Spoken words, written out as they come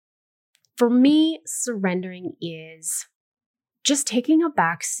For me, surrendering is just taking a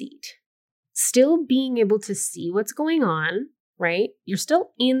back seat, still being able to see what's going on, right? You're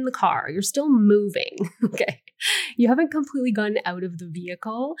still in the car, you're still moving, okay? You haven't completely gotten out of the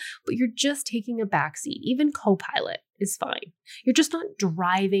vehicle, but you're just taking a back seat. Even co-pilot is fine. You're just not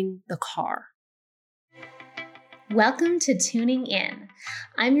driving the car. Welcome to Tuning In.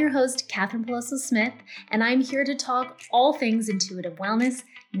 I'm your host, Catherine Peloso Smith, and I'm here to talk all things intuitive wellness,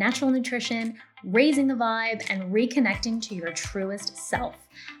 natural nutrition, raising the vibe, and reconnecting to your truest self.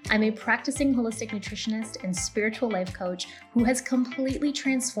 I'm a practicing holistic nutritionist and spiritual life coach who has completely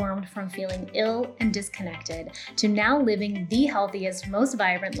transformed from feeling ill and disconnected to now living the healthiest, most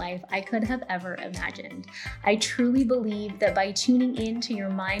vibrant life I could have ever imagined. I truly believe that by tuning in to your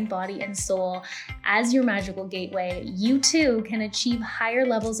mind, body, and soul as your magical gateway, you too can achieve higher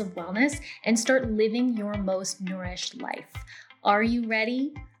levels of wellness and start living your most nourished life. Are you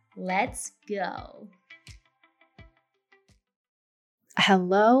ready? Let's go.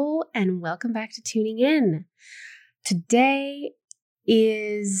 Hello and welcome back to Tuning In. Today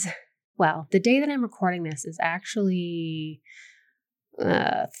is, the day that I'm recording this is actually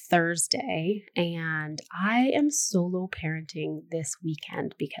Thursday, and I am solo parenting this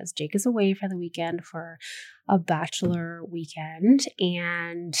weekend because Jake is away for the weekend for a bachelor weekend,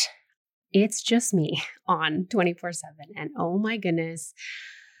 and it's just me on 24/7. And oh my goodness,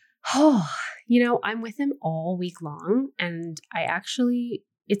 I'm with him all week long, and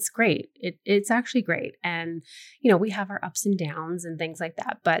it's great. It's actually great. And, we have our ups and downs and things like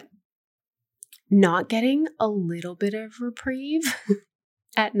that, but not getting a little bit of reprieve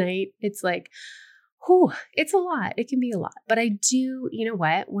at night, it's like, it's a lot. It can be a lot. But I do,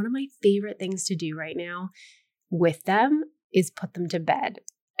 one of my favorite things to do right now with them is put them to bed.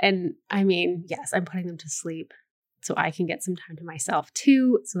 And I mean, yes, I'm putting them to sleep so I can get some time to myself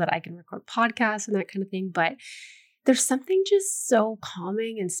too, so that I can record podcasts and that kind of thing. But there's something just so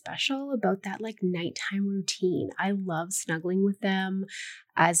calming and special about that nighttime routine. I love snuggling with them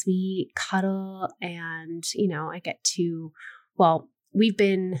as we cuddle, and, I get to, we've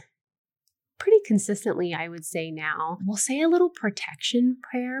been pretty consistently, I would say now, we'll say a little protection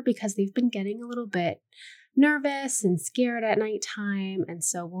prayer because they've been getting a little bit nervous and scared at nighttime. And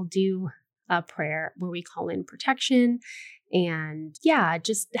so we'll do a prayer where we call in protection and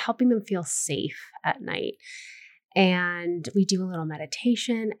just helping them feel safe at night. And we do a little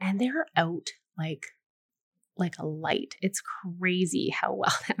meditation, and they're out like a light. It's crazy how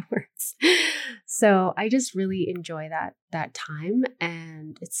well that works. So I just really enjoy that time,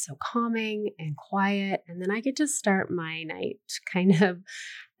 and it's so calming and quiet. And then I get to start my night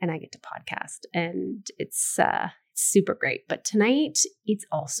and I get to podcast, and it's super great. But tonight it's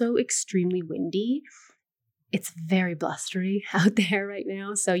also extremely windy. It's very blustery out there right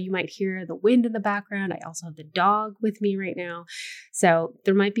now. So you might hear the wind in the background. I also have the dog with me right now. So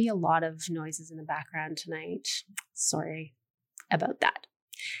there might be a lot of noises in the background tonight. Sorry about that.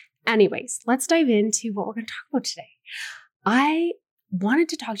 Anyways, let's dive into what we're going to talk about today. I wanted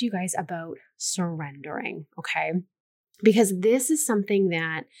to talk to you guys about surrendering, okay? Because this is something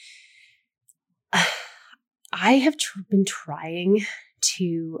that I have been trying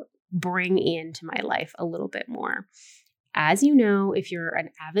to bring into my life a little bit more. As you know, if you're an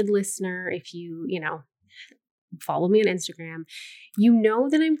avid listener, if you follow me on Instagram, you know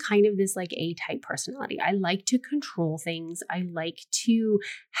that I'm kind of this A-type personality. I like to control things. I like to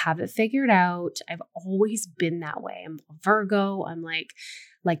have it figured out. I've always been that way. I'm a Virgo. I'm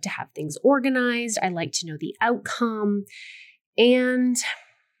like to have things organized. I like to know the outcome. And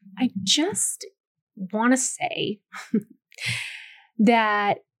I just want to say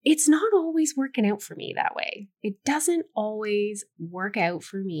that it's not always working out for me that way. It doesn't always work out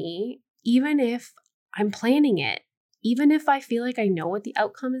for me, even if I'm planning it, even if I feel like I know what the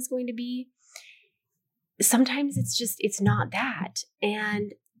outcome is going to be. Sometimes it's not that.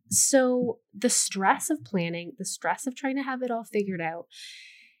 And so the stress of planning, the stress of trying to have it all figured out,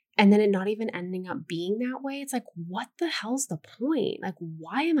 and then it not even ending up being that way, it's like, what the hell's the point?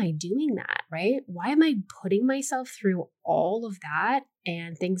 Why am I doing that, right? Why am I putting myself through all of that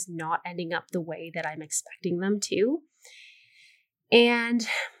and things not ending up the way that I'm expecting them to? And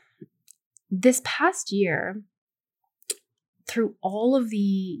this past year, through all of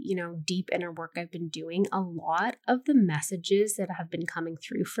the, deep inner work I've been doing, a lot of the messages that have been coming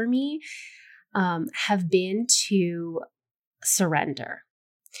through for me have been to surrender.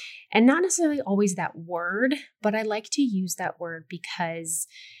 And not necessarily always that word, but I like to use that word because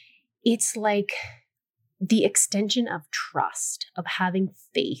it's like the extension of trust, of having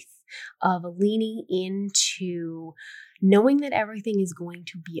faith, of leaning into knowing that everything is going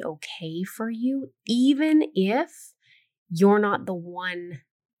to be okay for you, even if you're not the one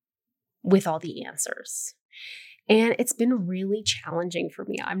with all the answers. And it's been really challenging for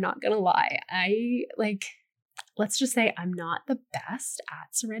me. I'm not going to lie. Let's just say I'm not the best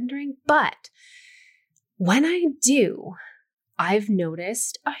at surrendering, but when I do, I've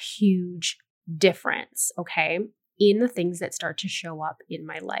noticed a huge difference, okay, in the things that start to show up in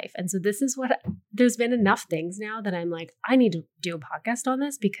my life. And so this is there's been enough things now that I'm like, I need to do a podcast on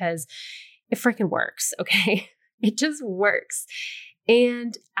this because it freaking works, okay? It just works.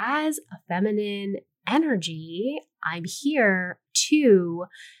 And as a feminine energy, I'm here to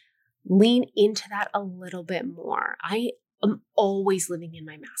lean into that a little bit more. I am always living in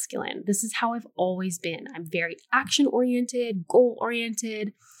my masculine. This is how I've always been. I'm very action-oriented,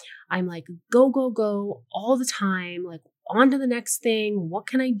 goal-oriented. I'm like, go, go, go all the time, like on to the next thing. What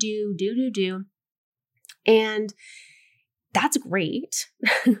can I do? Do. And that's great.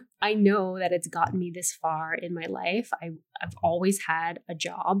 I know that it's gotten me this far in my life. I've always had a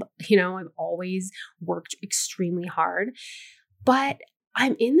job, I've always worked extremely hard, but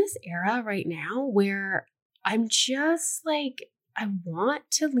I'm in this era right now where I'm just like, I want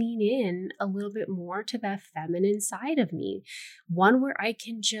to lean in a little bit more to the feminine side of me, one where I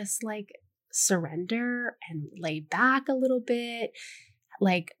can just like surrender and lay back a little bit.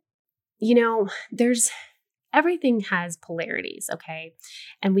 Like, everything has polarities, okay?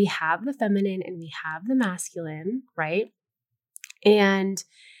 And we have the feminine and we have the masculine, right? And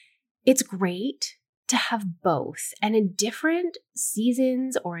it's great to have both. And in different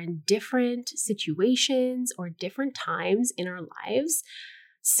seasons or in different situations or different times in our lives,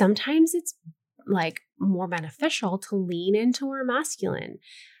 sometimes it's like more beneficial to lean into our masculine.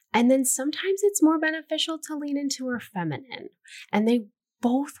 And then sometimes it's more beneficial to lean into our feminine. And they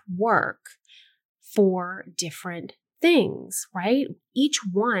both work for different things, right? Each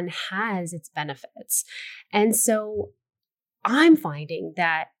one has its benefits. And so I'm finding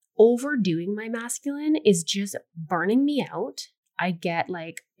that overdoing my masculine is just burning me out. I get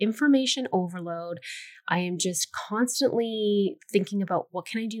like information overload. I am just constantly thinking about what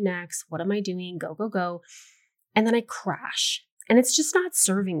can I do next? What am I doing? Go, go, go. And then I crash. And it's just not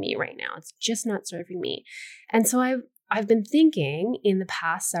serving me right now. It's just not serving me. And so I've been thinking in the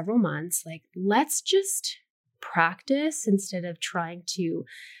past several months, like, let's just practice instead of trying to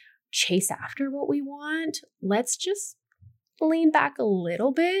chase after what we want. Let's just lean back a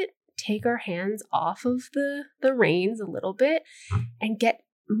little bit, take our hands off of the reins a little bit, and get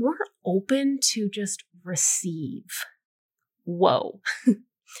more open to just receive. Whoa.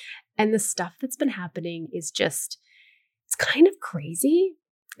 And the stuff that's been happening is just, it's kind of crazy.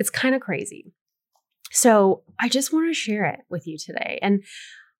 It's kind of crazy. So I just want to share it with you today. And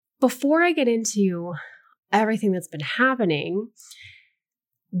before I get into everything that's been happening,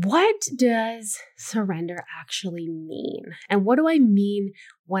 what does surrender actually mean? And what do I mean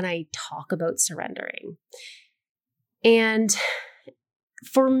when I talk about surrendering? And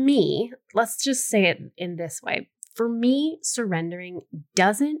for me, let's just say it in this way. For me, surrendering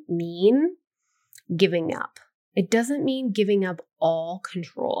doesn't mean giving up. It doesn't mean giving up all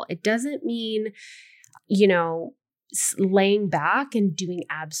control. It doesn't mean, laying back and doing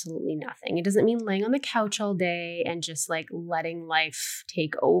absolutely nothing. It doesn't mean laying on the couch all day and just like letting life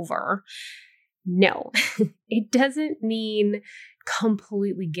take over. No, it doesn't mean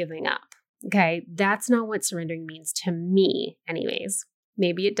completely giving up. Okay, that's not what surrendering means to me, anyways.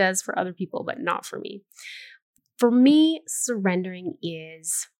 Maybe it does for other people, but not for me. For me, surrendering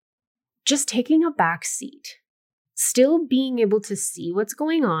is just taking a back seat, still being able to see what's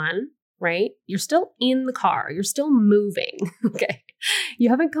going on, right? You're still in the car. You're still moving, okay? You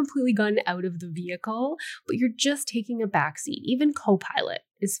haven't completely gotten out of the vehicle, but you're just taking a backseat. Even co-pilot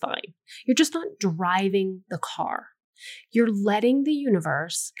is fine. You're just not driving the car. You're letting the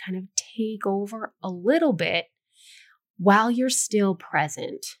universe kind of take over a little bit while you're still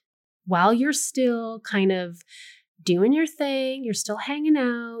present, while you're still kind of doing your thing, you're still hanging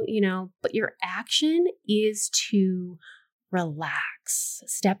out, but your action is to relax,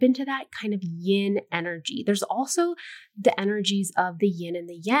 step into that kind of yin energy. There's also the energies of the yin and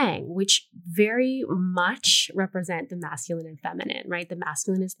the yang, which very much represent the masculine and feminine, right? The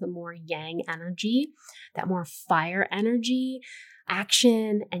masculine is the more yang energy, that more fire energy,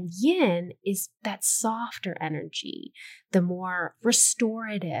 action, and yin is that softer energy, the more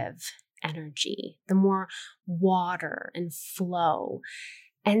restorative energy, the more water and flow.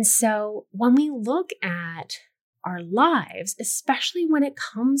 And so when we look at our lives, especially when it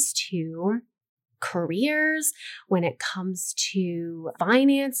comes to careers, when it comes to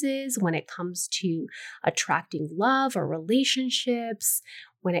finances, when it comes to attracting love or relationships,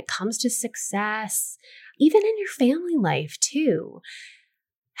 when it comes to success, even in your family life too.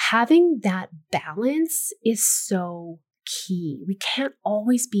 Having that balance is so key. We can't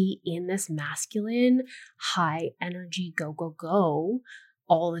always be in this masculine, high energy, go, go, go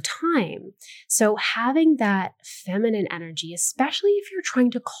all the time. So having that feminine energy, especially if you're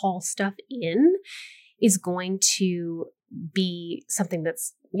trying to call stuff in, is going to be something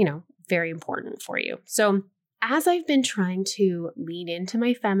that's, very important for you. So as I've been trying to lean into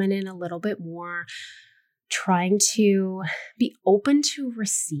my feminine a little bit more, trying to be open to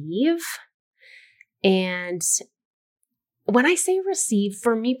receive. And when I say receive,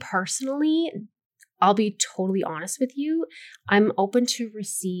 for me personally, I'll be totally honest with you, I'm open to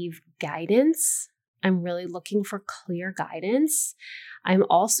receive guidance. I'm really looking for clear guidance. I'm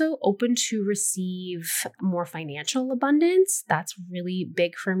also open to receive more financial abundance. That's really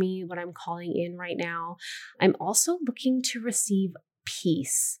big for me, what I'm calling in right now. I'm also looking to receive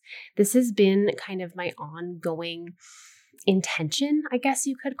peace. This has been kind of my ongoing intention, I guess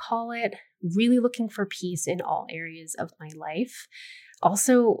you could call it, really looking for peace in all areas of my life.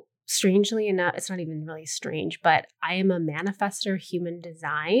 Also, strangely enough, it's not even really strange, but I am a manifestor human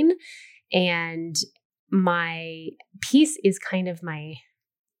design, and my peace is kind of my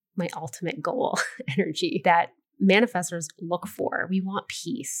ultimate goal energy that manifestors look for. We want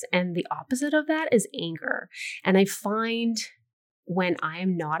peace, and the opposite of that is anger. And I find when I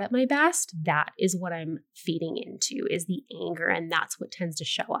am not at my best, that is what I'm feeding into, is the anger, and that's what tends to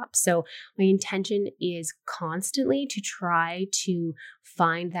show up. So my intention is constantly to try to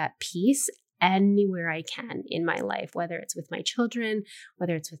find that peace anywhere I can in my life, whether it's with my children,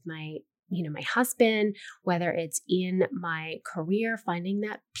 whether it's with my husband, whether it's in my career, finding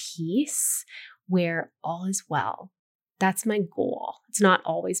that peace where all is well. That's my goal. It's not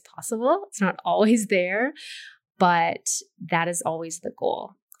always possible. It's not always there, but that is always the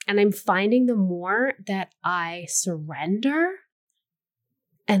goal. And I'm finding the more that I surrender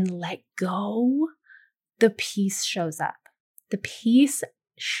and let go, the peace shows up. The peace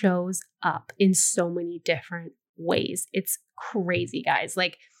shows up in so many different ways. It's crazy, guys.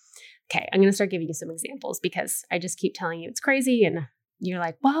 Okay, I'm going to start giving you some examples because I just keep telling you it's crazy. And you're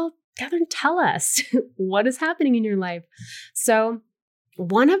like, well, Catherine, tell us what is happening in your life. So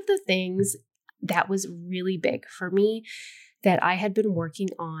one of the things that was really big for me that I had been working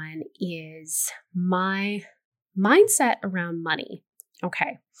on is my mindset around money.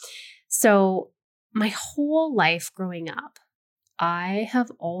 Okay. So my whole life growing up, I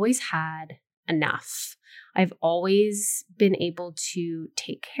have always had enough. I've always been able to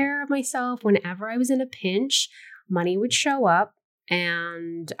take care of myself. Whenever I was in a pinch, money would show up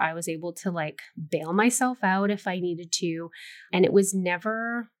and I was able to bail myself out if I needed to. And it was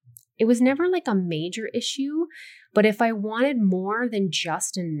never like a major issue, but if I wanted more than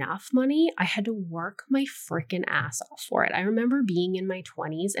just enough money, I had to work my freaking ass off for it. I remember being in my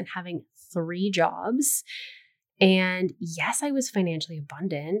 20s and having 3 jobs. And yes, I was financially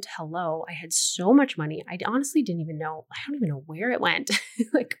abundant. Hello, I had so much money. I honestly didn't even know. I don't even know where it went.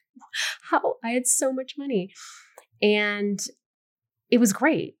 How I had so much money. And it was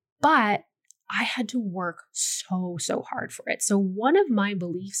great, but I had to work so hard for it. So one of my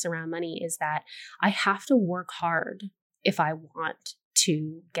beliefs around money is that I have to work hard if I want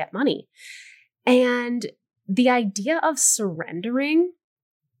to get money. And the idea of surrendering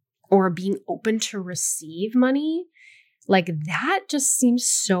or being open to receive money, that just seems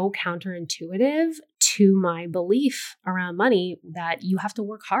so counterintuitive to my belief around money that you have to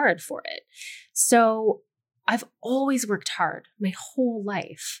work hard for it. So I've always worked hard my whole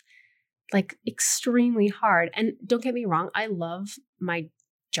life, extremely hard. And don't get me wrong, I love my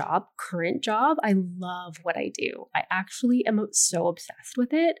current job. I love what I do. I actually am so obsessed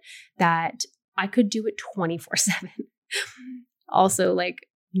with it that I could do it 24/7. Also,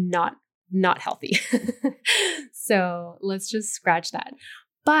 not healthy. So let's just scratch that.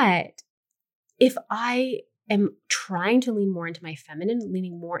 But if I am trying to lean more into my feminine,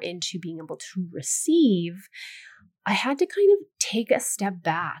 leaning more into being able to receive, I had to kind of take a step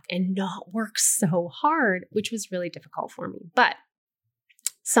back and not work so hard, which was really difficult for me. But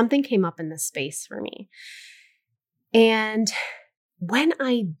something came up in this space for me. And when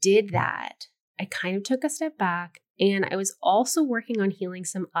I did that, I kind of took a step back, and I was also working on healing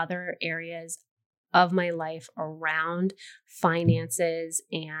some other areas of my life around finances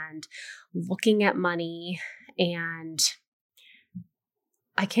and looking at money. And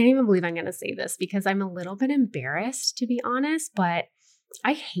I can't even believe I'm going to say this because I'm a little bit embarrassed, to be honest, but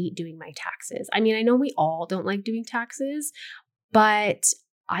I hate doing my taxes. I mean, I know we all don't like doing taxes, but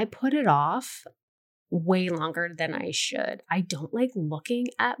I put it off way longer than I should. I don't like looking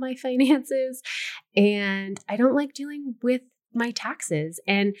at my finances and I don't like dealing with my taxes.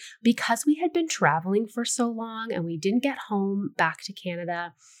 And because we had been traveling for so long and we didn't get home back to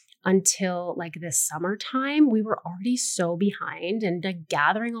Canada until like this summertime, we were already so behind, and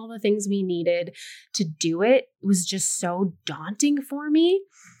gathering all the things we needed to do it was just so daunting for me.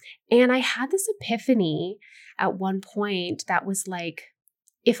 And I had this epiphany at one point that was like,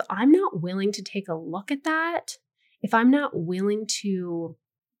 if I'm not willing to take a look at that, if I'm not willing to,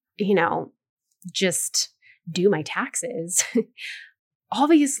 just do my taxes,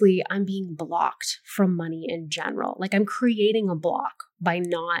 obviously I'm being blocked from money in general. Like I'm creating a block by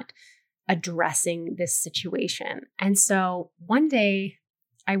not addressing this situation. And so one day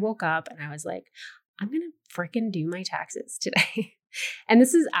I woke up and I was like, I'm going to freaking do my taxes today. And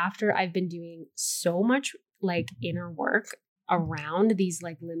this is after I've been doing so much like inner work around these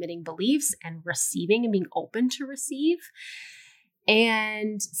like limiting beliefs and receiving and being open to receive.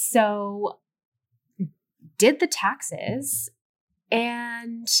 And so did the taxes,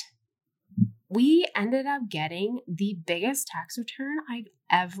 and we ended up getting the biggest tax return I've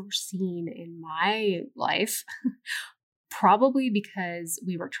ever seen in my life, probably because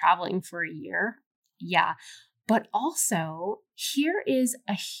we were traveling for a year. Yeah. But also, here is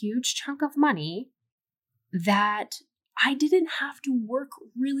a huge chunk of money that I didn't have to work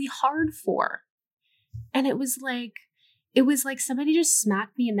really hard for. And it was like somebody just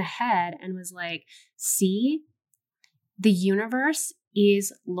smacked me in the head and was like, see, the universe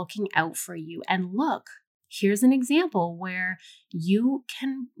is looking out for you. And look, here's an example where you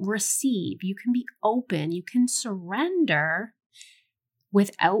can receive, you can be open, you can surrender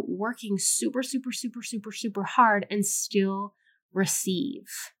without working super, super, super, super, super hard and still receive.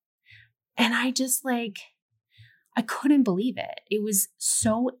 And I just I couldn't believe it. It was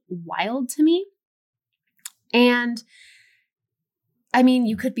so wild to me. And I mean,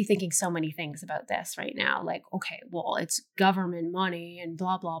 you could be thinking so many things about this right now. Like, okay, well, it's government money and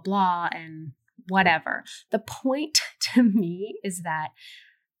blah, blah, blah, and whatever. The point to me is that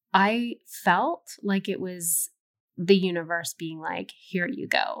I felt like it was the universe being like, here you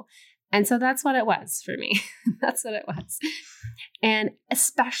go. And so that's what it was for me. That's what it was. And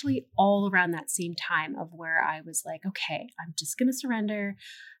especially all around that same time of where I was like, okay, I'm just going to surrender.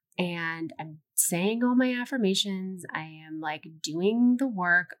 And I'm saying all my affirmations. I am like doing the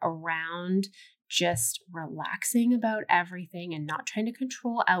work around just relaxing about everything and not trying to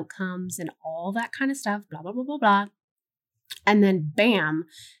control outcomes and all that kind of stuff, blah, blah, blah, blah, blah. And then bam,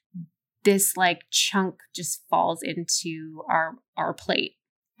 this like chunk just falls into our plate.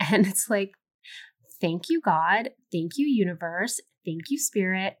 And it's like, thank you, God. Thank you, universe. Thank you,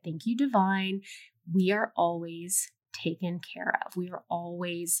 spirit. Thank you, divine. We are always taken care of. We are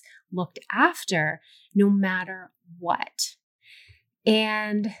always looked after no matter what.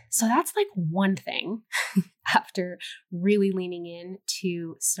 And so that's like one thing after really leaning in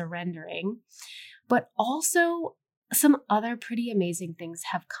to surrendering. But also some other pretty amazing things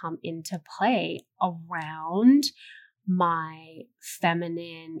have come into play around my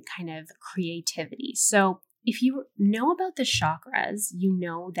feminine kind of creativity. So if you know about the chakras, you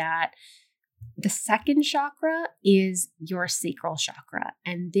know that the second chakra is your sacral chakra.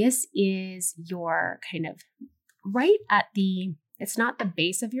 And this is your kind of right at it's not the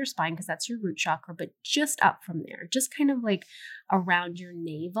base of your spine because that's your root chakra, but just up from there, just kind of like around your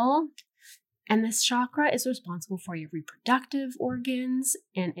navel. And this chakra is responsible for your reproductive organs,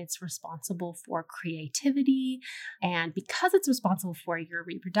 and it's responsible for creativity. And because it's responsible for your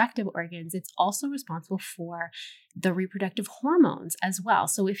reproductive organs, it's also responsible for the reproductive hormones as well.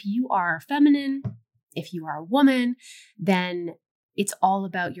 So if you are feminine, if you are a woman, then it's all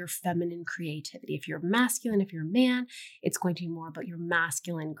about your feminine creativity. If you're masculine, if you're a man, it's going to be more about your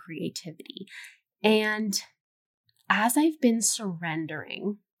masculine creativity. And as I've been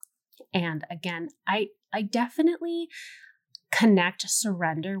surrendering, and again, I definitely connect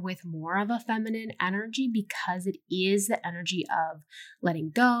surrender with more of a feminine energy because it is the energy of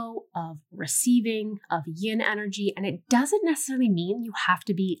letting go, of receiving, of yin energy. And it doesn't necessarily mean you have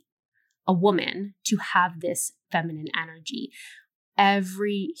to be a woman to have this feminine energy.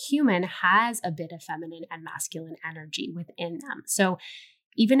 Every human has a bit of feminine and masculine energy within them. So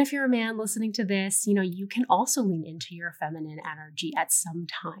even if you're a man listening to this, you can also lean into your feminine energy at some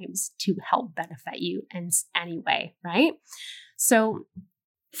times to help benefit you in any way, right? So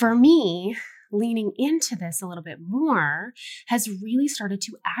for me, leaning into this a little bit more has really started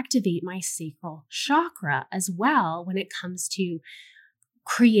to activate my sacral chakra as well when it comes to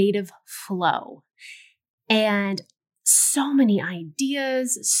creative flow. And so many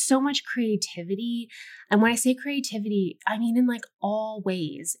ideas, so much creativity. And when I say creativity, I mean in like all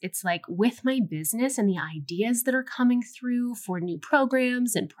ways. It's like with my business and the ideas that are coming through for new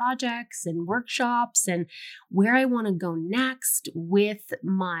programs and projects and workshops and where I want to go next with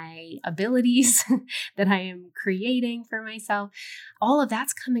my abilities that I am creating for myself. All of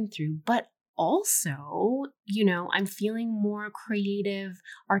that's coming through. But also, I'm feeling more creative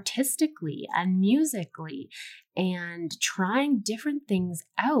artistically and musically and trying different things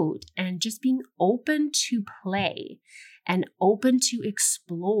out and just being open to play and open to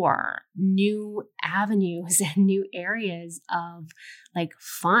explore new avenues and new areas of like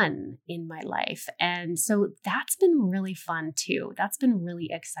fun in my life. And so that's been really fun too. That's been really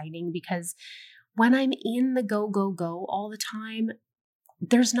exciting because when I'm in the go, go, go all the time,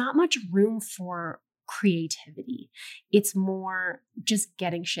 there's not much room for creativity. It's more just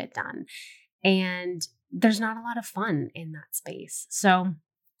getting shit done. And there's not a lot of fun in that space. So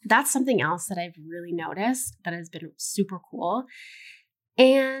that's something else that I've really noticed that has been super cool.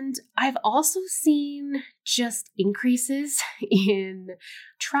 And I've also seen just increases in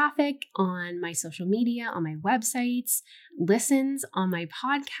traffic on my social media, on my websites, listens on my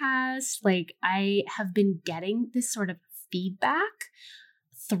podcast. Like I have been getting this sort of feedback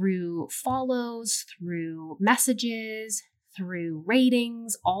through follows, through messages, through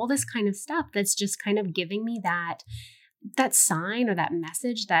ratings, all this kind of stuff that's just kind of giving me that sign or that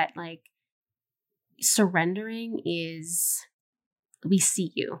message that like surrendering is, we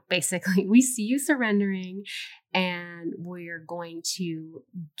see you, basically. We see you surrendering and we're going to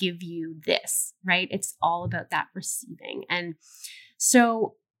give you this, right? It's all about that receiving. And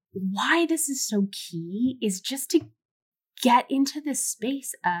so why this is so key is just to get into this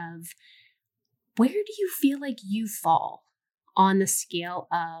space of where do you feel like you fall on the scale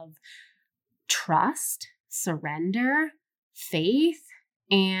of trust, surrender, faith,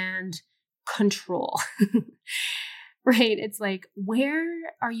 and control, right? It's like, where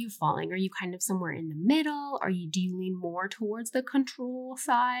are you falling? Are you kind of somewhere in the middle? Do you lean more towards the control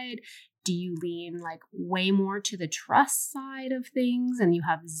side? Do you lean like way more to the trust side of things and you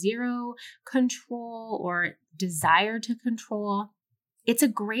have zero control or desire to control? It's a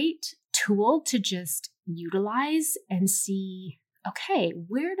great tool to just utilize and see, okay,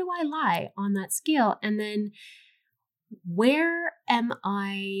 where do I lie on that scale? And then where am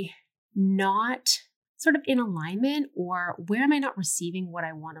I not sort of in alignment, or where am I not receiving what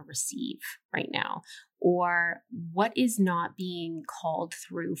I want to receive right now? Or what is not being called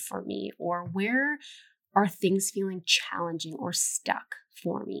through for me? Or where are things feeling challenging or stuck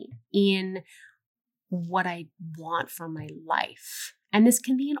for me in what I want for my life? And this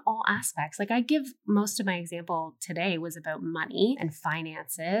can be in all aspects. Like I give most of my example today was about money and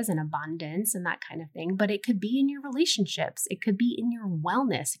finances and abundance and that kind of thing, but it could be in your relationships. It could be in your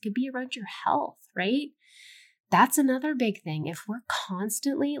wellness. It could be around your health, right? That's another big thing. If we're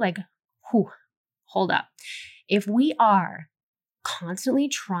constantly like, hold up. If we are constantly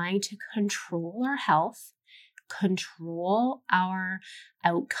trying to control our health, control our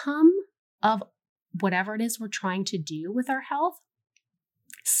outcome of whatever it is we're trying to do with our health,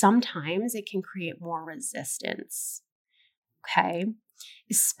 sometimes it can create more resistance. Okay.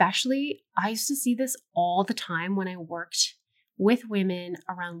 Especially, I used to see this all the time when I worked with women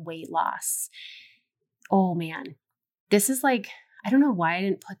around weight loss. Oh man, this is like, I don't know why I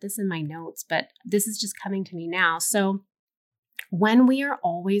didn't put this in my notes, but this is just coming to me now. So when we are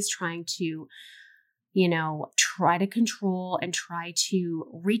always trying to try to control and try to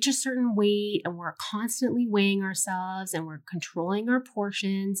reach a certain weight, and we're constantly weighing ourselves and we're controlling our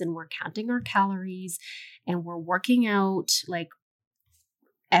portions and we're counting our calories and we're working out like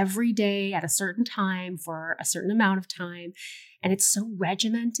every day at a certain time for a certain amount of time. And it's so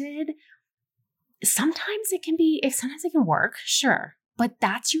regimented. Sometimes it can work, sure, but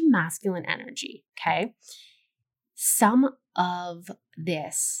that's your masculine energy. Okay. Some of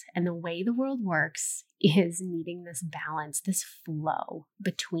this and the way the world works is needing this balance, this flow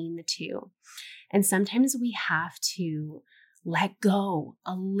between the two. And sometimes we have to let go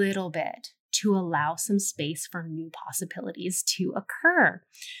a little bit to allow some space for new possibilities to occur.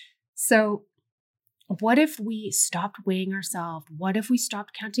 So what if we stopped weighing ourselves? What if we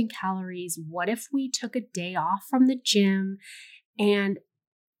stopped counting calories? What if we took a day off from the gym and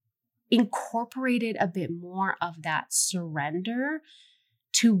incorporated a bit more of that surrender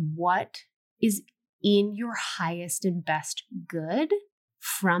to what is in your highest and best good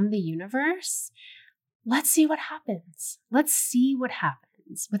from the universe? Let's see what happens. Let's see what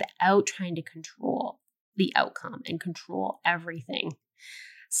happens without trying to control the outcome and control everything.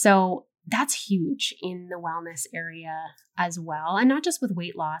 So that's huge in the wellness area as well. And not just with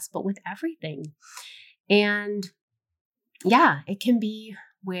weight loss, but with everything. And yeah, it can be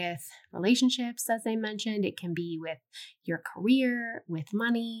with relationships, as I mentioned. It can be with your career, with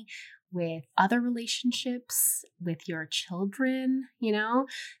money, with other relationships, with your children.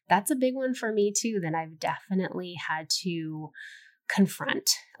 That's a big one for me too, that I've definitely had to confront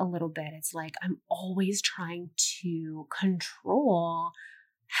a little bit. It's like I'm always trying to control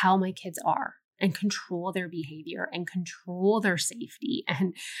how my kids are and control their behavior and control their safety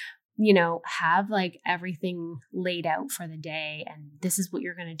and have like everything laid out for the day, and this is what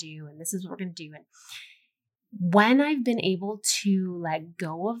you're going to do, and this is what we're going to do. And when I've been able to let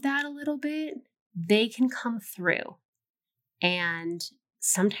go of that a little bit, they can come through. And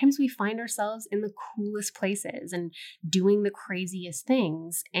sometimes we find ourselves in the coolest places and doing the craziest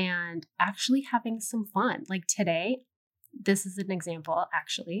things and actually having some fun. Like today, this is an example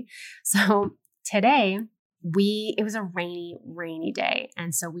actually. So today, it was a rainy day.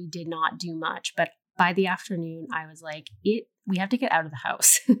 And so we did not do much. But by the afternoon, I was like, we have to get out of the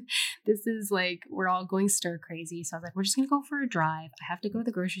house. This is like, we're all going stir crazy. So I was like, we're just going to go for a drive. I have to go to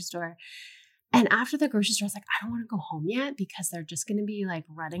the grocery store. And after the grocery store, I was like, I don't want to go home yet because they're just going to be like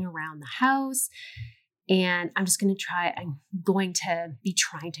running around the house. And I'm going to be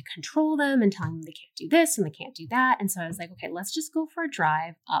trying to control them and telling them they can't do this and they can't do that. And so I was like, okay, let's just go for a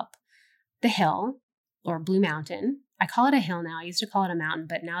drive up the hill. Or Blue Mountain. I call it a hill now. I used to call it a mountain,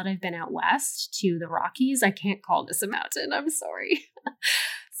 but now that I've been out west to the Rockies, I can't call this a mountain. I'm sorry.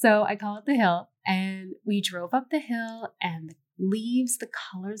 So I call it the hill. And we drove up the hill, and the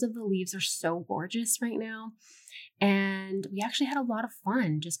colors of the leaves are so gorgeous right now. And we actually had a lot of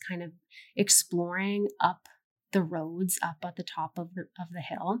fun just kind of exploring up the roads up at the top of the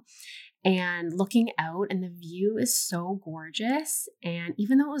hill and looking out, and the view is so gorgeous. And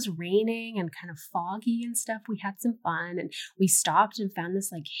even though it was raining and kind of foggy and stuff, we had some fun, and we stopped and found this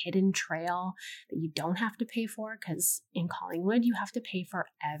like hidden trail that you don't have to pay for, because in Collingwood you have to pay for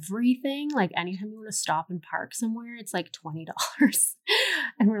everything. Like anytime you want to stop and park somewhere, it's like $20.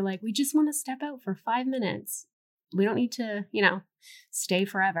 And we're like, we just want to step out for 5 minutes. We don't need to, stay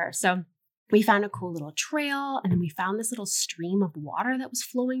forever. So we found a cool little trail, and then we found this little stream of water that was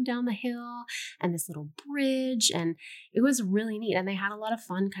flowing down the hill and this little bridge, and it was really neat. And they had a lot of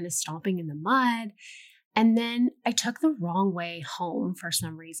fun kind of stomping in the mud. And then I took the wrong way home for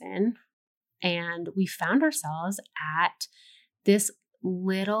some reason, and we found ourselves at this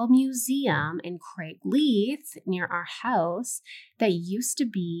little museum in Craigleith near our house that used to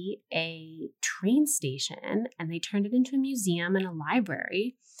be a train station, and they turned it into a museum and a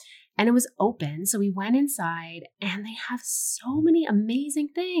library. And it was open. So we went inside, and they have so many amazing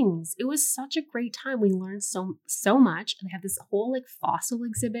things. It was such a great time. We learned so much. They have this whole like fossil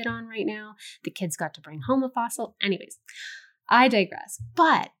exhibit on right now. The kids got to bring home a fossil. Anyways, I digress.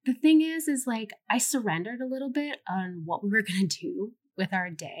 But the thing is like I surrendered a little bit on what we were going to do with our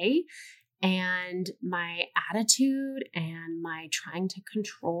day, and my attitude and my trying to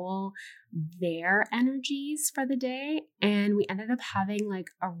control their energies for the day. And we ended up having like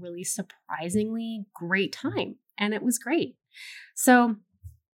a really surprisingly great time. And it was great. So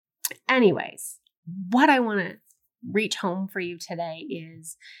anyways, what I want to reach home for you today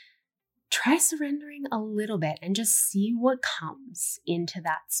is try surrendering a little bit and just see what comes into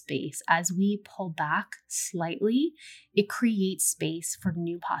that space. As we pull back slightly, it creates space for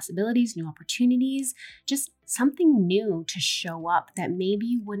new possibilities, new opportunities, just something new to show up that maybe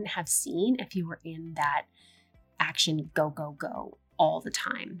you wouldn't have seen if you were in that action, go, go, go all the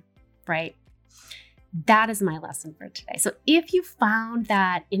time, right? That is my lesson for today. So if you found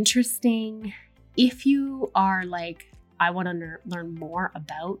that interesting, if you are like, I want to learn more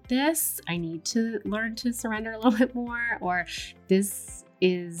about this, I need to learn to surrender a little bit more, or this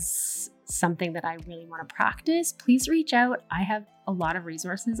is something that I really want to practice, please reach out. I have a lot of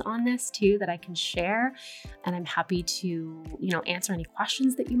resources on this too that I can share, and I'm happy to, answer any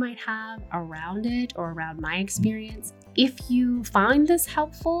questions that you might have around it or around my experience. If you find this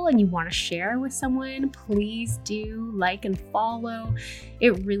helpful and you want to share with someone, please do like and follow.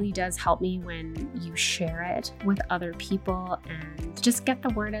 It really does help me when you share it with other people and just get the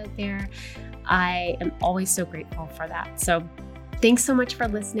word out there. I am always so grateful for that. So thanks so much for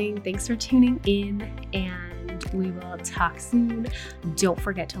listening. Thanks for tuning in, and we will talk soon. Don't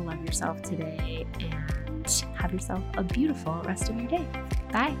forget to love yourself today and have yourself a beautiful rest of your day.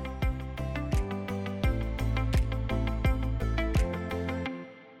 Bye.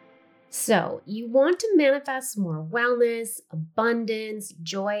 So, you want to manifest more wellness, abundance,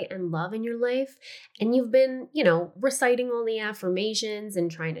 joy, and love in your life. And you've been, reciting all the affirmations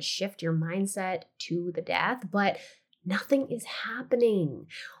and trying to shift your mindset to the death, but nothing is happening.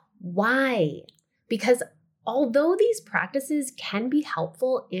 Why? Because although these practices can be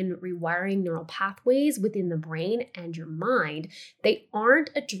helpful in rewiring neural pathways within the brain and your mind, they aren't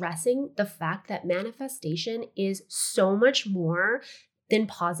addressing the fact that manifestation is so much more than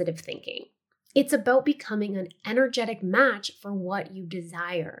positive thinking. It's about becoming an energetic match for what you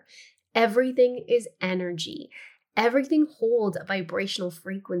desire. Everything is energy. Everything holds a vibrational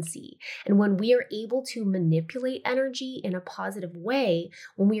frequency. And when we are able to manipulate energy in a positive way,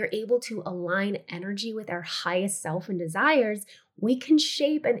 when we are able to align energy with our highest self and desires, we can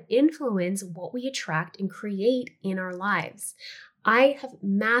shape and influence what we attract and create in our lives. I have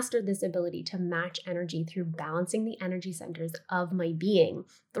mastered this ability to match energy through balancing the energy centers of my being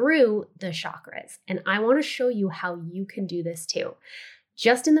through the chakras. And I want to show you how you can do this too.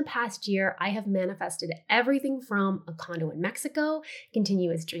 Just in the past year, I have manifested everything from a condo in Mexico,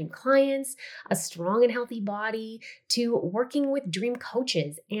 continuous dream clients, a strong and healthy body, to working with dream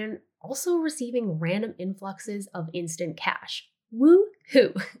coaches and also receiving random influxes of instant cash.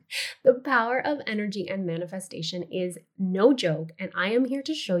 Woo-hoo! The power of energy and manifestation is no joke, and I am here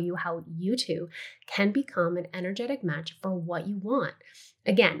to show you how you too can become an energetic match for what you want.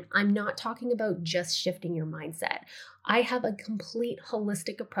 Again, I'm not talking about just shifting your mindset. I have a complete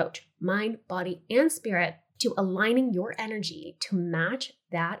holistic approach, mind, body, and spirit, to aligning your energy to match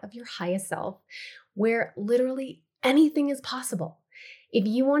that of your highest self, where literally anything is possible. If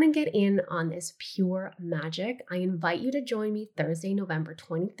you want to get in on this pure magic, I invite you to join me Thursday, November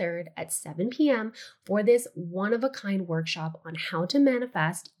 23rd at 7 p.m. for this one-of-a-kind workshop on how to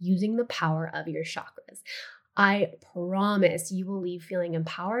manifest using the power of your chakras. I promise you will leave feeling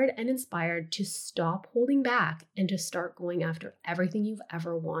empowered and inspired to stop holding back and to start going after everything you've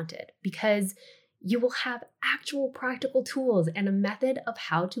ever wanted, because you will have actual practical tools and a method of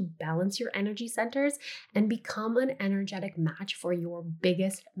how to balance your energy centers and become an energetic match for your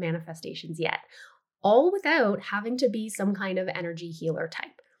biggest manifestations yet, all without having to be some kind of energy healer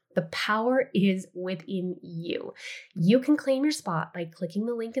type. The power is within you. You can claim your spot by clicking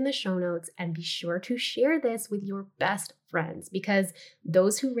the link in the show notes, and be sure to share this with your best friends, because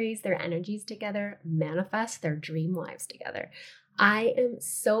those who raise their energies together manifest their dream lives together. I am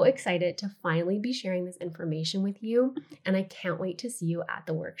so excited to finally be sharing this information with you, and I can't wait to see you at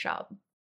the workshop.